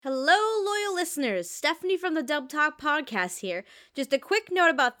Hello, loyal listeners. Stephanie from the Dub Talk podcast here. Just a quick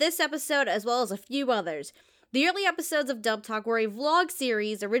note about this episode as well as a few others. The early episodes of Dub Talk were a vlog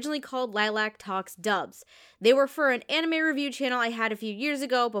series originally called Lilac Talks Dubs. They were for an anime review channel I had a few years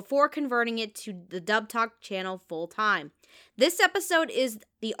ago before converting it to the Dub Talk channel full time. This episode is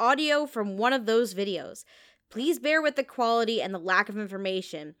the audio from one of those videos. Please bear with the quality and the lack of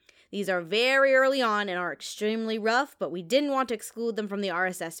information. These are very early on and are extremely rough, but we didn't want to exclude them from the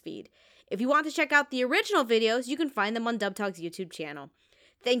RSS feed. If you want to check out the original videos, you can find them on Dub Talk's YouTube channel.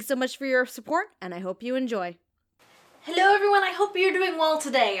 Thanks so much for your support, and I hope you enjoy. Hello everyone, I hope you're doing well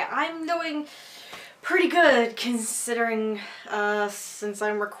today. I'm doing pretty good considering, since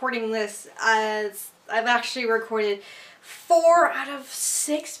I'm recording this, I've actually recorded 4 out of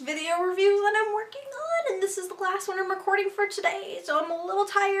 6 video reviews that I'm working on, and this is the last one I'm recording for today, so I'm a little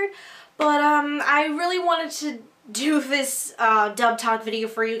tired, but I really wanted to do this Dub Talk video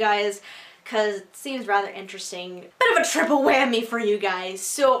for you guys because it seems rather interesting. Bit of a triple whammy for you guys.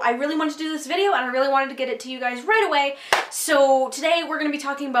 So I really wanted to do this video and I really wanted to get it to you guys right away. So today we're going to be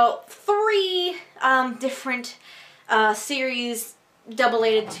talking about 3 different series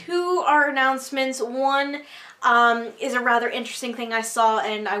double-related. 2 are announcements. 1 is a rather interesting thing I saw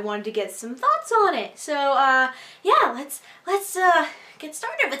and I wanted to get some thoughts on it. So yeah, let's get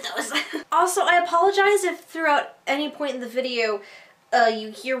started with those. Also, I apologize if throughout any point in the video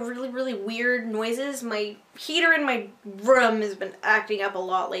you hear really weird noises. My heater in my room has been acting up a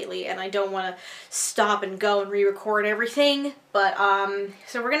lot lately and I don't want to stop and go and re-record everything. But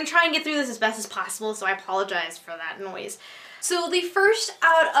so we're going to try and get through this as best as possible, so I apologize for that noise. So the first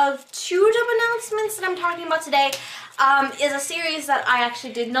out of 2 dub announcements that I'm talking about today is a series that I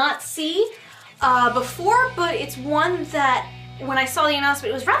actually did not see before, but it's one that when I saw the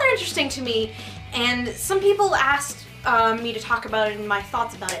announcement it was rather interesting to me, and some people asked me to talk about it and my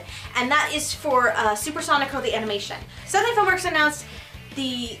thoughts about it, and that is for Supersonico the animation. Southern Filmworks announced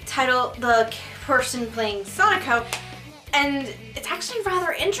the title, the person playing Sonico, and it's actually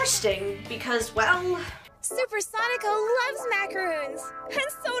rather interesting because, well, Supersonico loves macaroons, and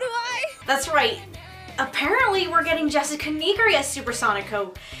so do I! That's right. Apparently we're getting Jessica Nigri as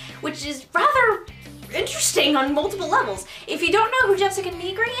Supersonico, which is rather interesting on multiple levels. If you don't know who Jessica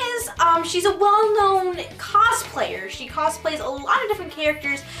Nigri is, she's a well-known cosplayer. She cosplays a lot of different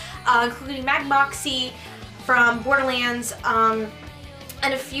characters, including Magmoxie from Borderlands, and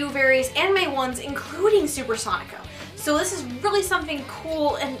a few various anime ones, including Supersonico. So this is really something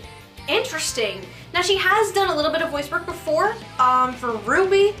cool and interesting. Now, she has done a little bit of voice work before for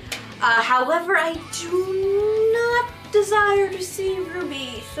Ruby. However, I do not desire to see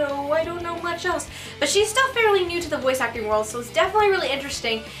Ruby, so I don't know much else. But she's still fairly new to the voice acting world, so it's definitely really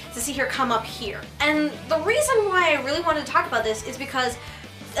interesting to see her come up here. And the reason why I really wanted to talk about this is because,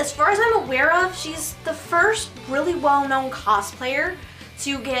 as far as I'm aware of, she's the first really well-known cosplayer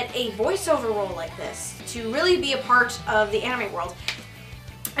to get a voiceover role like this, to really be a part of the anime world.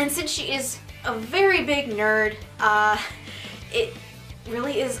 And since she is a very big nerd, it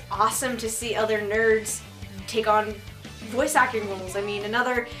really is awesome to see other nerds take on voice acting roles. I mean,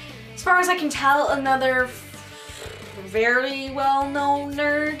 as far as I can tell, another very well-known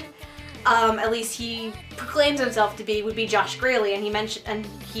nerd, at least he proclaims himself to be, would be Josh Graley, and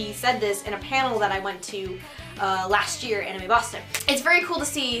he said this in a panel that I went to last year, Anime Boston. It's very cool to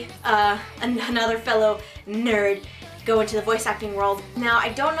see another fellow nerd go into the voice acting world. Now, I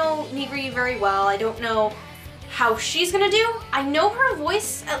don't know Nigri very well. I don't know how she's gonna do. I know her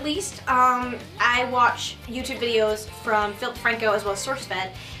voice, at least. I watch YouTube videos from Philip Franco as well as SourceFed,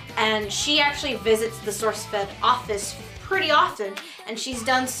 and she actually visits the SourceFed office pretty often, and she's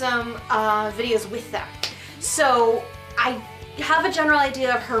done some videos with them. So I have a general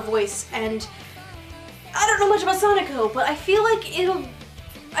idea of her voice, and I don't know much about Sonico, but I feel like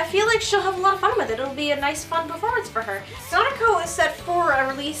she'll have a lot of fun with it. It'll be a nice, fun performance for her. Sonico is set for a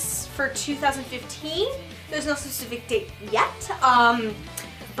release for 2015. There's no specific date yet,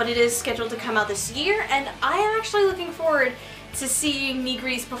 but it is scheduled to come out this year, and I am actually looking forward to seeing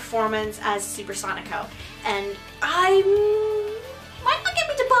Nigri's performance as Supersonico. And might not get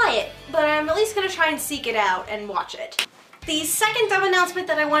me to buy it, but I'm at least going to try and seek it out and watch it. The second dub announcement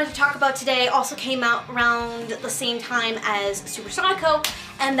that I wanted to talk about today also came out around the same time as Supersonico,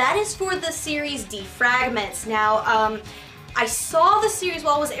 and that is for the series Defragments. Now, I saw the series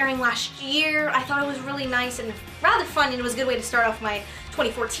while it was airing last year. I thought it was really nice and rather fun, and it was a good way to start off my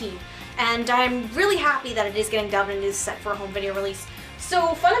 2014. And I'm really happy that it is getting dubbed and is set for a home video release. So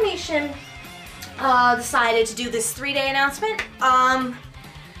Funimation decided to do this 3-day announcement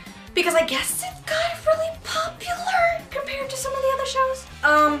because I guess it got really popular. compared to some of the other shows.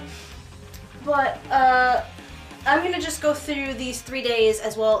 But I'm gonna just go through these 3 days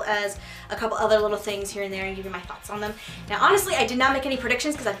as well as a couple other little things here and there and give you my thoughts on them. Now, honestly, I did not make any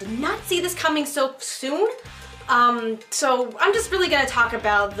predictions because I did not see this coming so soon. So I'm just really gonna talk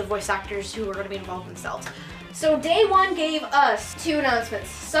about the voice actors who are gonna be involved themselves. So day 1 gave us 2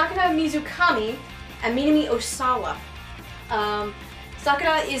 announcements: Sakura Mizukami and Minami Osawa.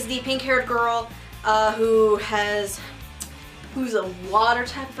 Sakura is the pink-haired girl who's a water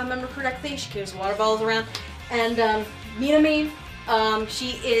type, if I remember correctly. She carries water bottles around. And Minami,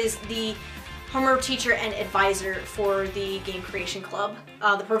 she is the homeroom teacher and advisor for the Game Creation Club,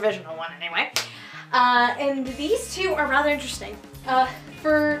 the provisional one anyway. And these two are rather interesting.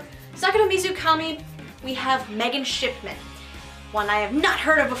 For Sakura Mizukami, we have Megan Shipman, one I have not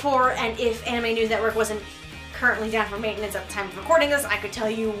heard of before, and if Anime News Network wasn't currently down for maintenance at the time of recording this, I could tell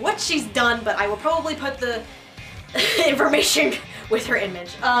you what she's done, but I will probably put the information with her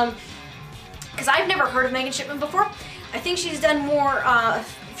image. Because I've never heard of Megan Shipman before. I think she's done more,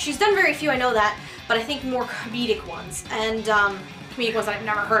 she's done very few, I know that, but I think more comedic ones, and comedic ones that I've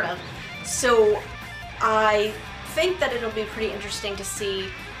never heard of. So I think that it'll be pretty interesting to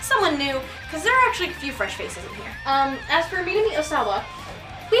see someone new, because there are actually a few fresh faces in here. As for Minami Osawa,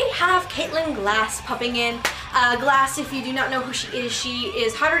 we have Caitlin Glass popping in. Glass, if you do not know who she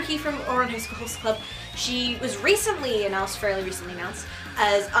is Haruhi from Ouran High School Host Club. She was fairly recently announced,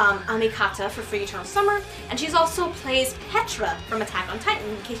 as Amikata for Free Eternal Summer, and she's also plays Petra from Attack on Titan,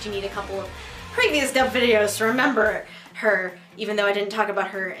 in case you need a couple of previous dub videos to remember her, even though I didn't talk about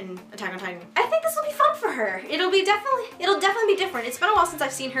her in Attack on Titan. I think this will be fun for her. It'll definitely be different. It's been a while since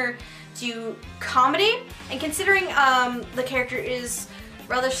I've seen her do comedy, and considering the character is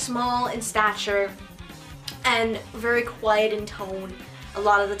rather small in stature and very quiet in tone a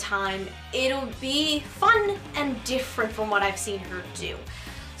lot of the time, it'll be fun and different from what I've seen her do.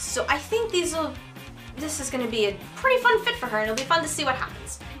 So I think this is going to be a pretty fun fit for her, and it'll be fun to see what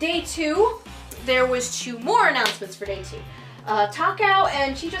happens. Day 2, there was 2 more announcements for day 2. Takao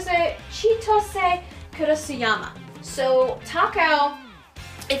and Chitose Kurosuyama. So Takao,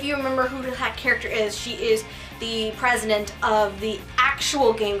 if you remember who that character is, she is the president of the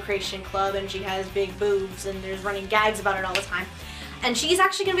actual Game Creation Club, and she has big boobs, and there's running gags about it all the time. And she's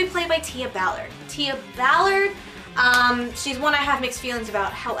actually going to be played by Tia Ballard. Tia Ballard, she's one I have mixed feelings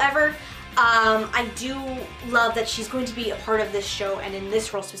about. However, I do love that she's going to be a part of this show, and in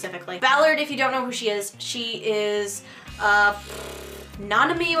this role specifically. Ballard, if you don't know who she is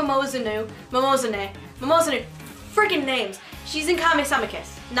Nanami Momozune, freaking names. She's in Kame-sama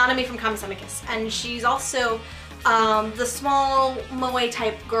Kiss, Nanami from Kame-sama Kiss, and she's also the small moe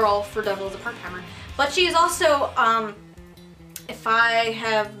type girl for Devil's a Part-Timer. But she is also, if I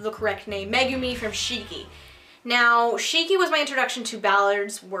have the correct name, Megumi from Shiki. Now, Shiki was my introduction to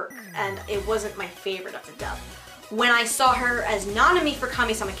Ballard's work, and it wasn't my favorite of the dub. When I saw her as Nanami for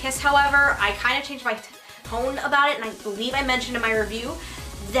Kame-sama Kiss, however, I kind of changed my tone about it, and I believe I mentioned in my review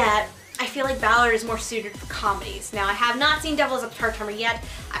that I feel like Ballard is more suited for comedies. Now, I have not seen Devil's a Part-Timer yet.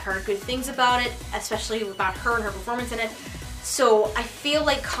 I've heard good things about it, especially about her and her performance in it. So I feel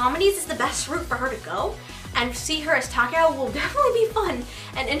like comedies is the best route for her to go, and see her as Takao will definitely be fun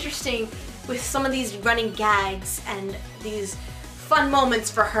and interesting with some of these running gags and these fun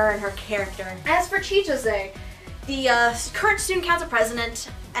moments for her and her character. As for Chitose, the current student council president,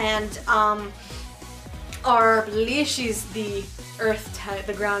 and I believe she's the earth type,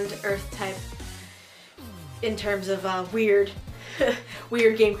 the ground earth type, in terms of weird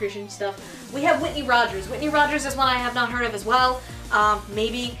game creation stuff. We have Whitney Rogers. Whitney Rogers is one I have not heard of as well.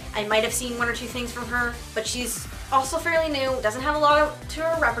 Maybe I might have seen 1 or 2 things from her, but she's also fairly new, doesn't have a lot to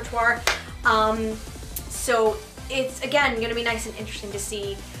her repertoire. So it's, again, going to be nice and interesting to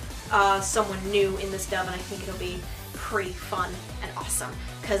see someone new in this dub, and I think it'll be pretty fun and awesome.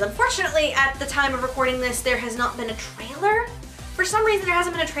 Because unfortunately, at the time of recording this, there has not been a trailer. For some reason, there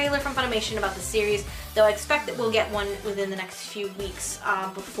hasn't been a trailer from Funimation about the series, though I expect that we'll get one within the next few weeks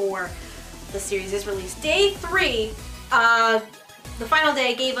before the series is released. Day 3, the final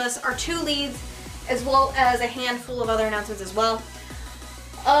day, gave us our 2 leads, as well as a handful of other announcements as well.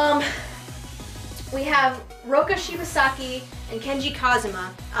 We have Roka Shibasaki and Kenji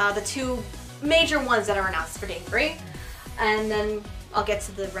Kazuma, the 2 major ones that are announced for day 3, and then I'll get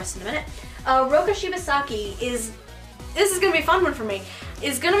to the rest in a minute. Roka Shibasaki this is going to be a fun one for me,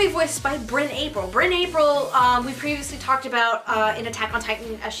 is going to be voiced by Bryn April. Bryn April, we previously talked about in Attack on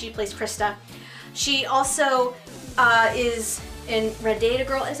Titan, as she plays Krista. She also is in Red Data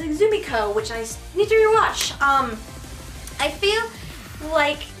Girl as Izumiko, which I need to rewatch. I feel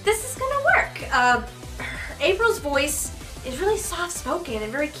like this is gonna work. April's voice is really soft-spoken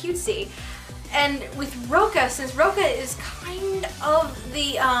and very cutesy. And with Roka, since Roka is kind of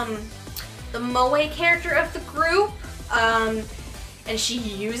the moe character of the group, and she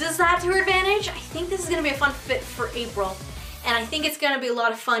uses that to her advantage, I think this is going to be a fun fit for April. And I think it's going to be a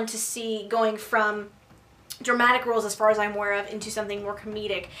lot of fun to see going from dramatic roles, as far as I'm aware of, into something more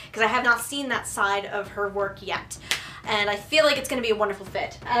comedic, because I have not seen that side of her work yet. And I feel like it's going to be a wonderful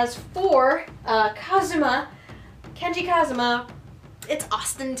fit. As for Kazuma, Kenji Kazuma, it's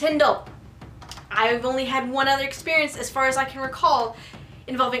Austin Tyndall. I've only had one other experience, as far as I can recall,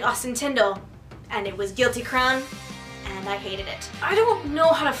 involving Austin Tyndall, and it was Guilty Crown, and I hated it. I don't know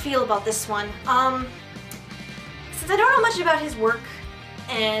how to feel about this one. Since I don't know much about his work,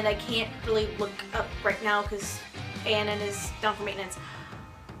 and I can't really look up right now because ANN is down for maintenance,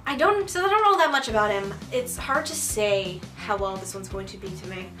 I don't know that much about him. It's hard to say how well this one's going to be to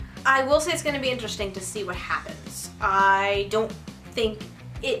me. I will say it's going to be interesting to see what happens. I don't think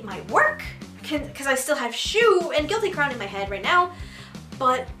it might work, because I still have Shu and Guilty Crown in my head right now,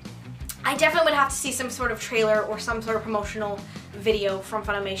 but I definitely would have to see some sort of trailer or some sort of promotional video from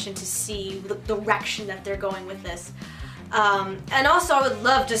Funimation to see the direction that they're going with this. And also I would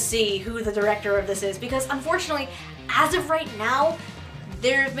love to see who the director of this is, because unfortunately, as of right now,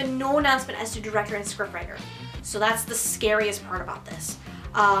 there's been no announcement as to director and scriptwriter. So that's the scariest part about this,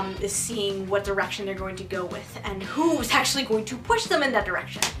 is seeing what direction they're going to go with and who's actually going to push them in that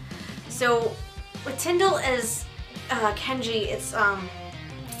direction. So with Tyndall as Kenji, it's,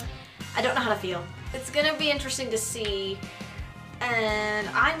 I don't know how to feel. It's gonna be interesting to see, and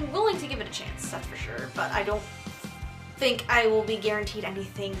I'm willing to give it a chance, that's for sure, but I don't think I will be guaranteed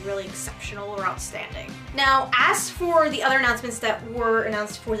anything really exceptional or outstanding. Now, as for the other announcements that were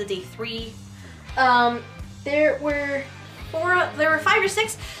announced for the day 3, there were 5 or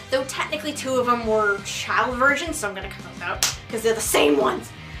 6, though technically 2 of them were child versions, so I'm gonna cut those out because they're the same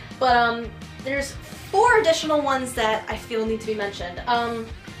ones. But there's 4 additional ones that I feel need to be mentioned.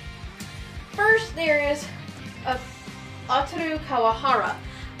 First, there is Ataru Kawahara.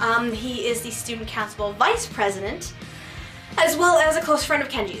 He is the student council vice president, as well as a close friend of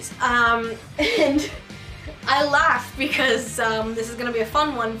Kenji's. And I laughed because this is going to be a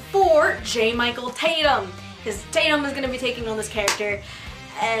fun one for J. Michael Tatum, because Tatum is going to be taking on this character,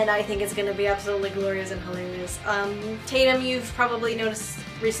 and I think it's going to be absolutely glorious and hilarious. Tatum, you've probably noticed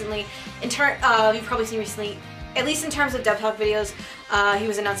recently, you've probably seen recently, at least in terms of Dub Talk videos, he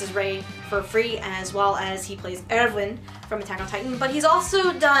was announced as Rei for Free, as well as he plays Erwin from Attack on Titan, but he's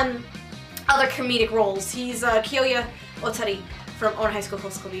also done other comedic roles. He's Kyoya Otari from Onna High School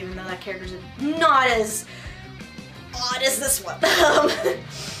Host Club, even though that character's not as odd as this one.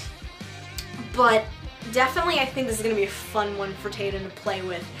 But definitely I think this is going to be a fun one for Tatum to play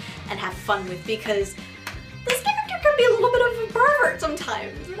with and have fun with, because this character can be a little bit of a pervert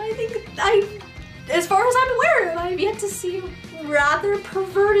sometimes, and I think as far as I'm aware, I've yet to see a rather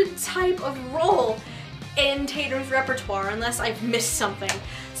perverted type of role in Tatum's repertoire, unless I've missed something.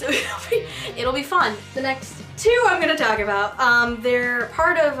 So it'll be fun. The next 2 I'm going to talk about, they're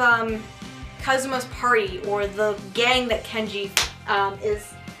part of Kazuma's party, or the gang that Kenji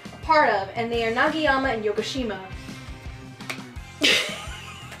is a part of, and they are Nagiyama and Yokoshima. You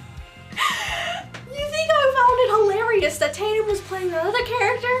think I found it hilarious that Tatum was playing another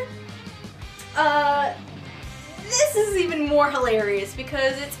character? This is even more hilarious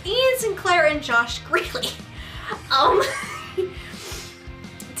because it's Ian Sinclair and Josh Greeley.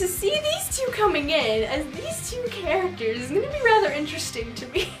 To see these 2 coming in as these 2 characters is going to be rather interesting to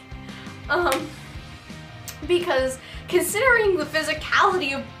me. Because considering the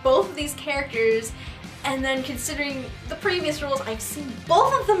physicality of both of these characters, and then considering the previous roles I've seen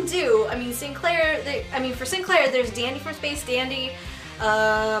both of them do, I mean, for Sinclair, there's Dandy from Space Dandy,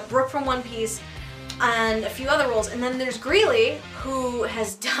 Brooke from One Piece, and a few other roles. And then there's Greeley, who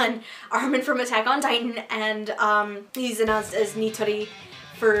has done Armin from Attack on Titan, and he's announced as Nitori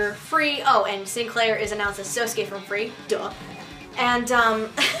for Free. Oh, and Sinclair is announced as Sosuke from Free. Duh. And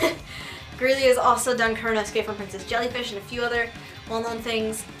Greeley has also done Kuronosuke from Princess Jellyfish and a few other well-known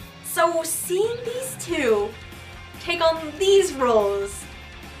things. So seeing these 2 take on these roles,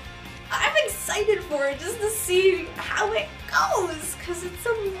 I'm excited for it, just to see how it goes, because it's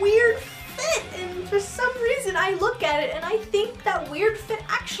a weird fit, and for some reason I look at it and I think that weird fit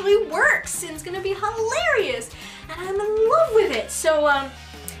actually works, and it's gonna be hilarious, and I'm in love with it. So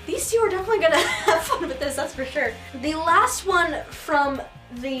these 2 are definitely gonna have fun with this, that's for sure. The last one from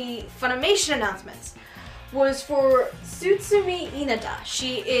the Funimation announcements was for Tsutsumi Inada.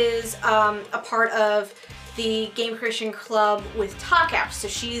 She is a part of the Game Creation Club with TalkOut. So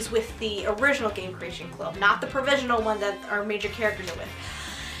she's with the original Game Creation Club, not the provisional one that our major characters are with.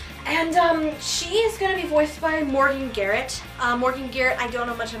 And she is going to be voiced by Morgan Garrett. Morgan Garrett, I don't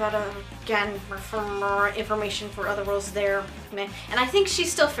know much about her. Again, for more information for other roles there. And I think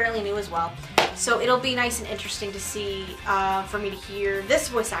she's still fairly new as well. So it'll be nice and interesting to see, for me to hear this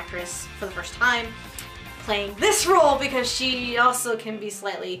voice actress for the first time playing this role, because she also can be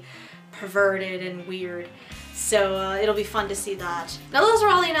slightly perverted and weird. So it'll be fun to see that. Now those are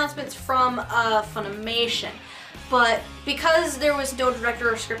all the announcements from Funimation. But because there was no director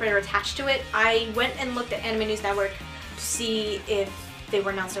or scriptwriter attached to it, I went and looked at Anime News Network to see if they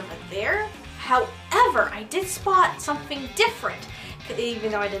were announced over there. However, I did spot something different,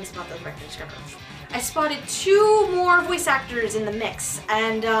 even though I didn't spot the director and scriptwriters. I spotted 2 more voice actors in the mix,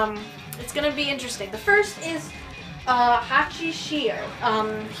 and it's gonna be interesting. The first is Hachi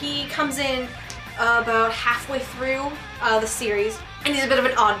Shio. He comes in about halfway through the series, and he's a bit of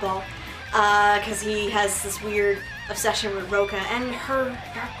an oddball. Because he has this weird obsession with Roka and her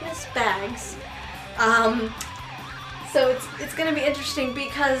darkness bags. So it's gonna be interesting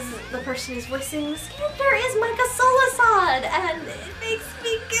because the person who's voicing this character is Micah Solasad, and it makes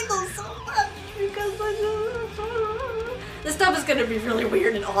me giggle so much because this stuff is gonna be really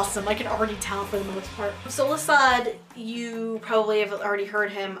weird and awesome. I can already tell for the most part. Solasad, you probably have already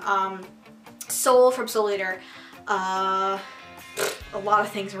heard him. Soul from Soul Eater. A lot of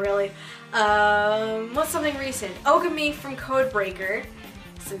things really. What's something recent? Ogami from Codebreaker,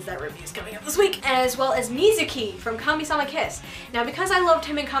 since that review's coming up this week, as well as Mizuki from Kami-sama Kiss. Now because I loved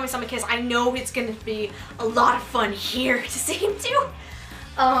him in Kami-sama Kiss, I know it's gonna be a lot of fun here to see him too.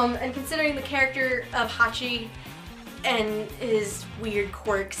 And considering the character of Hachi and his weird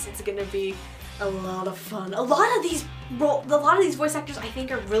quirks, it's gonna be a lot of fun. A lot of these voice actors I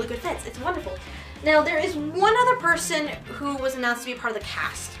think are really good fits. It's wonderful. Now there is one other person who was announced to be part of the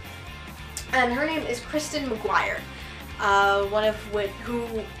cast, and her name is Kristen McGuire, one of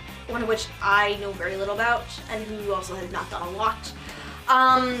which I know very little about, and who also has not done a lot.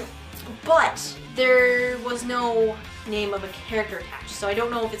 But there was no name of a character attached, so I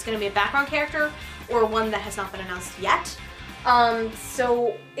don't know if it's going to be a background character or one that has not been announced yet.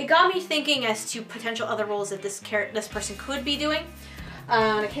 So it got me thinking as to potential other roles that this person could be doing.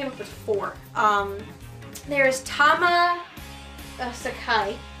 And I came up with 4. There's Tama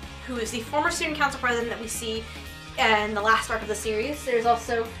Sakai, who is the former student council president that we see in the last arc of the series. There's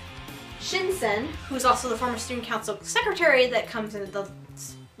also Shinsen, who's also the former student council secretary that comes in the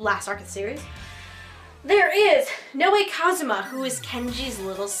last arc of the series. There is Noe Kazuma, who is Kenji's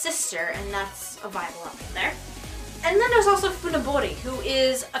little sister, and that's a viable option there. And then there's also Funabori, who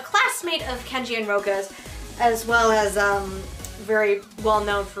is a classmate of Kenji and Roka's, as well as very well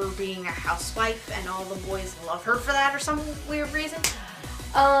known for being a housewife, and all the boys love her for that for some weird reason.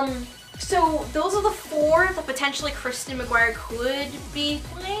 So those are the 4 that potentially Kristen McGuire could be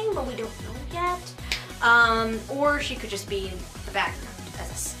playing, but we don't know yet. Or she could just be in the background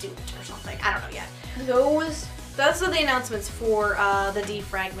as a student or something. I don't know yet. Those are the announcements for the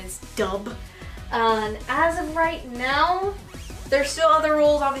D-Fragments dub. And as of right now, there's still other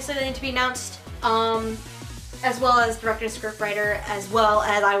roles obviously that need to be announced. As well as director and scriptwriter, as well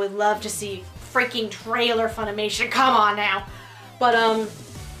as I would love to see freaking trailer Funimation. Come on now. But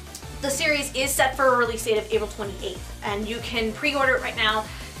the series is set for a release date of April 28th, and you can pre-order it right now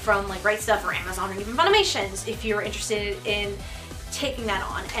from like Right Stuff or Amazon or even Funimation's if you're interested in taking that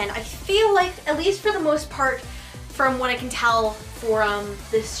on. And I feel like, at least for the most part, from what I can tell for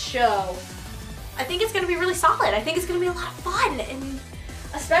this show, I think it's going to be really solid. I think it's going to be a lot of fun, and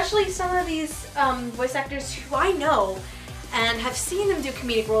especially some of these voice actors who I know and have seen them do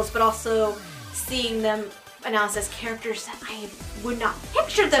comedic roles, but also seeing them announced as characters that I would not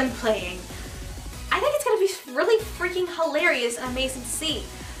picture them playing. I think it's going to be really freaking hilarious and amazing to see.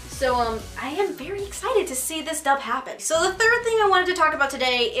 So I am very excited to see this dub happen. So the third thing I wanted to talk about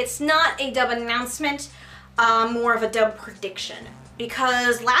today, it's not a dub announcement, more of a dub prediction.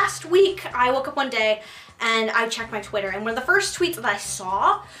 Because last week I woke up one day and I checked my Twitter, and one of the first tweets that I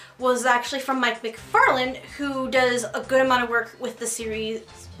saw was actually from Mike McFarland, who does a good amount of work with the series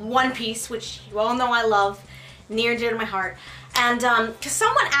One Piece, which you all know I love, near and dear to my heart. And because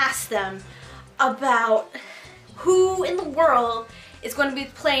someone asked them about who in the world is going to be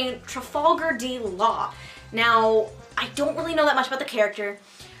playing Trafalgar D. Law. Now, I don't really know that much about the character.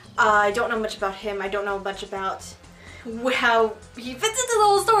 I don't know much about him. I don't know much about how he fits into the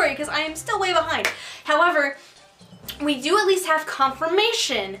whole story, because I am still way behind. However, we do at least have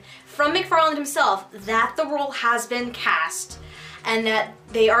confirmation from McFarland himself that the role has been cast and that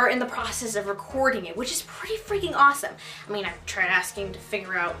they are in the process of recording it, which is pretty freaking awesome. I mean, I tried asking to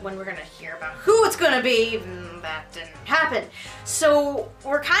figure out when we're gonna hear about who it's gonna be, and that didn't happen. So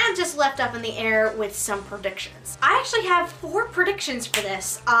we're kind of just left up in the air with some predictions. I actually have 4 predictions for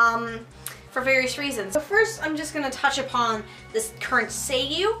this, for various reasons. So first, I'm just gonna touch upon this current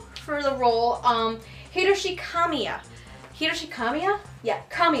seiyuu for the role, Hiroshi Kamiya. Hiroshi Kamiya? Yeah,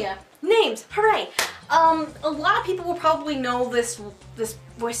 Kamiya. Names, hooray! A lot of people will probably know this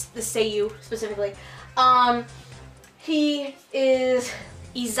voice, the seiyuu specifically. He is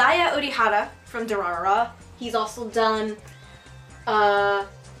Izaya Urihara from Durarara. He's also done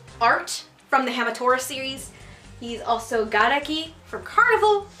art from the Hamatora series. He's also Gareki from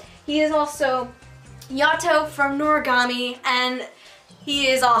Carnival. He is also Yato from Noragami, and he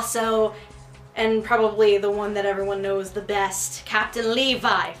is also, and probably the one that everyone knows the best, Captain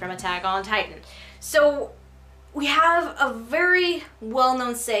Levi from Attack on Titan. So we have a very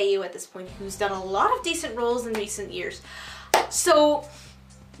well-known seiyuu at this point who's done a lot of decent roles in recent years. So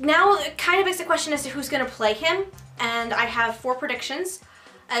now it kind of begs the question as to who's going to play him, and I have 4 predictions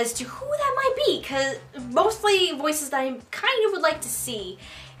as to who that might be, because mostly voices that I kind of would like to see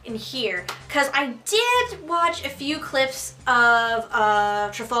in here, because I did watch a few clips of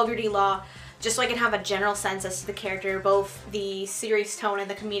Trafalgar D. Law just so I can have a general sense as to the character, both the serious tone and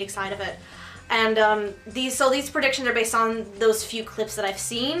the comedic side of it. And these predictions are based on those few clips that I've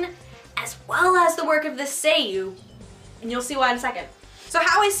seen, as well as the work of this seiyuu, and you'll see why in a second. So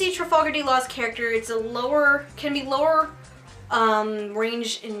how I see Trafalgar D. Law's character, it's can be lower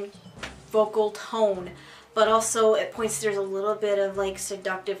range in vocal tone, but also at points there's a little bit of like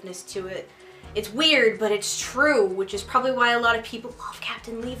seductiveness to it. It's weird, but it's true, which is probably why a lot of people love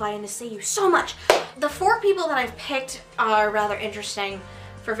Captain Levi and the seiyuu so much. The 4 people that I've picked are rather interesting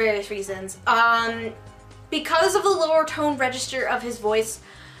for various reasons. Because of the lower tone register of his voice,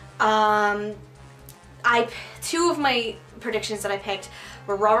 2 of my predictions that I picked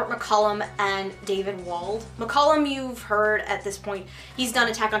were Robert McCollum and David Wald. McCollum you've heard at this point. He's done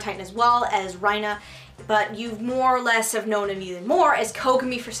Attack on Titan as well as Reina, but you more or less have known him even more as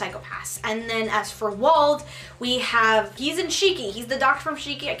Kogami for Psycho-Pass. And then as for Wald, he's in Shiki. He's the doctor from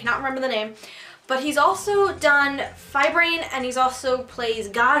Shiki, I cannot remember the name. But he's also done Fibrain, and he's also plays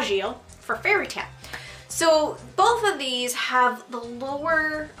Gagio for Fairy Tail. So both of these have the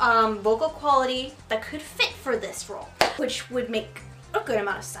lower vocal quality that could fit for this role, which would make a good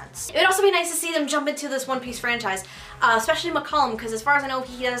amount of sense. It would also be nice to see them jump into this One Piece franchise, especially McCollum, because as far as I know,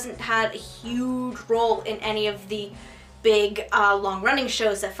 he hasn't had a huge role in any of the big long-running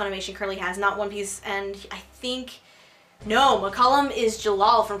shows that Funimation currently has, not One Piece, and I think, no, McCollum is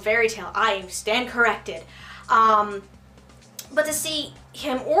Jalal from Fairy Tail. I stand corrected. But to see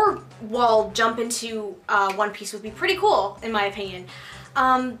him or Wald jump into One Piece would be pretty cool, in my opinion.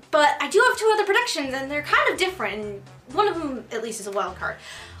 But I do have 2 other predictions, and they're kind of different, and one of them at least is a wild card.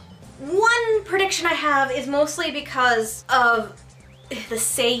 One prediction I have is mostly because of the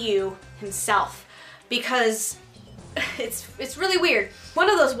seiyuu himself, because it's really weird. One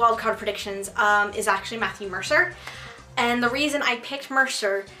of those wild card predictions is actually Matthew Mercer, and the reason I picked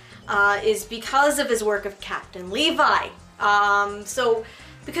Mercer is because of his work of Captain Levi.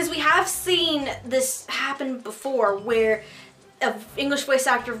 Because we have seen this happen before, where an English voice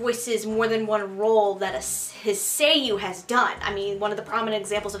actor voices more than one role that his seiyuu has done. I mean, one of the prominent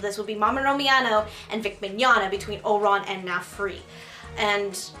examples of this would be Mamoru Miyano and Vic Mignogna between Ouran and Nafri.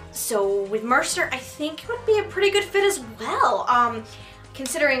 And so with Mercer, I think it would be a pretty good fit as well.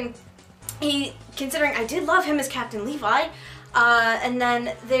 Considering I did love him as Captain Levi, and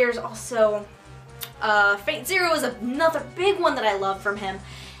then there's also Fate Zero is another big one that I love from him,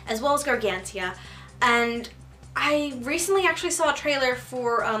 as well as Gargantia. And I recently actually saw a trailer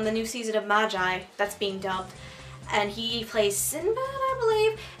for the new season of Magi that's being dubbed, and he plays Sinbad, I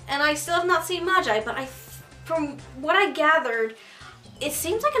believe, and I still have not seen Magi, but from what I gathered, it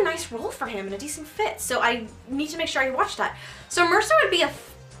seems like a nice role for him and a decent fit, so I need to make sure I watch that. So Mercer would be a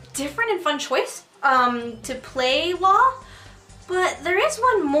different and fun choice to play Law, but there is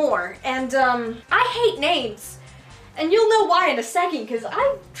one more, and I hate names. And you'll know why in a second, because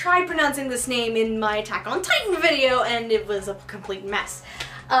I tried pronouncing this name in my Attack on Titan video, and it was a complete mess.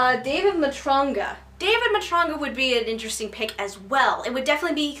 David Matranga. David Matranga would be an interesting pick as well. It would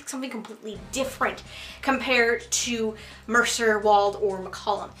definitely be something completely different compared to Mercer, Wald, or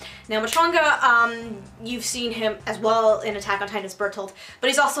McCollum. Now Matranga, you've seen him as well in Attack on Titan as Bertolt, but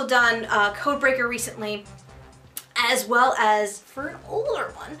he's also done Codebreaker recently, as well as, for an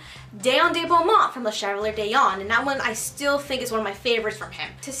older one, Dayon de Beaumont from Le Chevalier Dayon, and that one I still think is one of my favorites from him.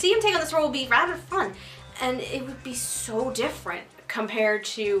 To see him take on this role will be rather fun, and it would be so different compared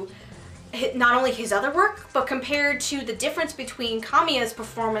to not only his other work, but compared to the difference between Kamiya's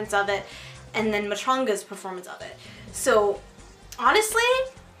performance of it and then Matranga's performance of it. So honestly,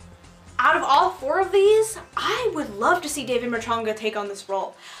 out of all 4 of these, I would love to see David Matranga take on this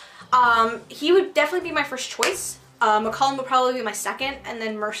role. He would definitely be my first choice. McCollum would probably be my second, and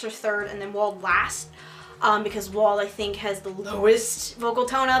then Mercer third, and then Wald last. Because Wald, I think, has the lowest vocal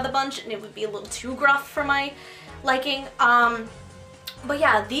tone out of the bunch, and it would be a little too gruff for my liking. But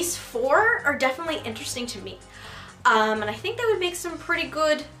yeah, these 4 are definitely interesting to me. And I think they would make some pretty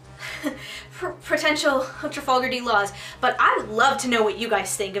good potential Trafalgar D Laws. But I would love to know what you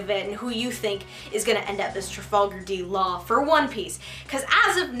guys think of it and who you think is going to end up as Trafalgar D Law for One Piece. Because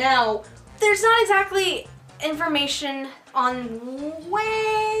as of now, there's not exactly information on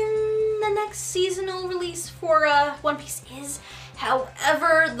when the next seasonal release for One Piece is.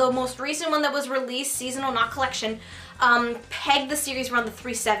 However, the most recent one that was released, seasonal, not collection, pegged the series around the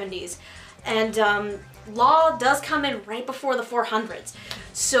 370s. And Law does come in right before the 400s.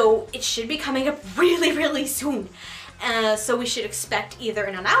 So it should be coming up really, really soon. So we should expect either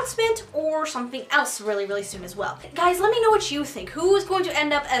an announcement or something else really, really soon as well. Guys, let me know what you think. Who is going to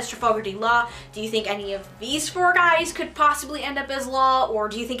end up as Trafalgar D Law? Do you think any of these 4 guys could possibly end up as Law, or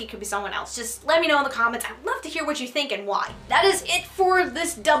do you think it could be someone else? Just let me know in the comments. I'd love to hear what you think and why. That is it for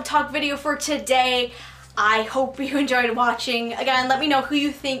this Dub Talk video for today. I hope you enjoyed watching. Again, let me know who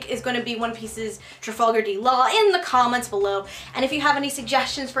you think is going to be One Piece's Trafalgar D Law in the comments below. And if you have any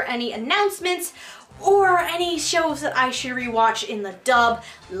suggestions for any announcements or any shows that I should rewatch in the dub,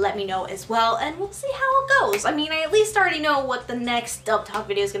 let me know as well, and we'll see how it goes. I mean, I at least already know what the next Dub Talk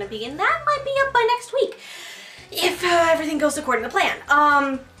video is going to be, and that might be up by next week, if everything goes according to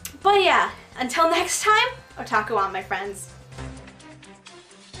plan. But yeah, until next time, otaku on, my friends.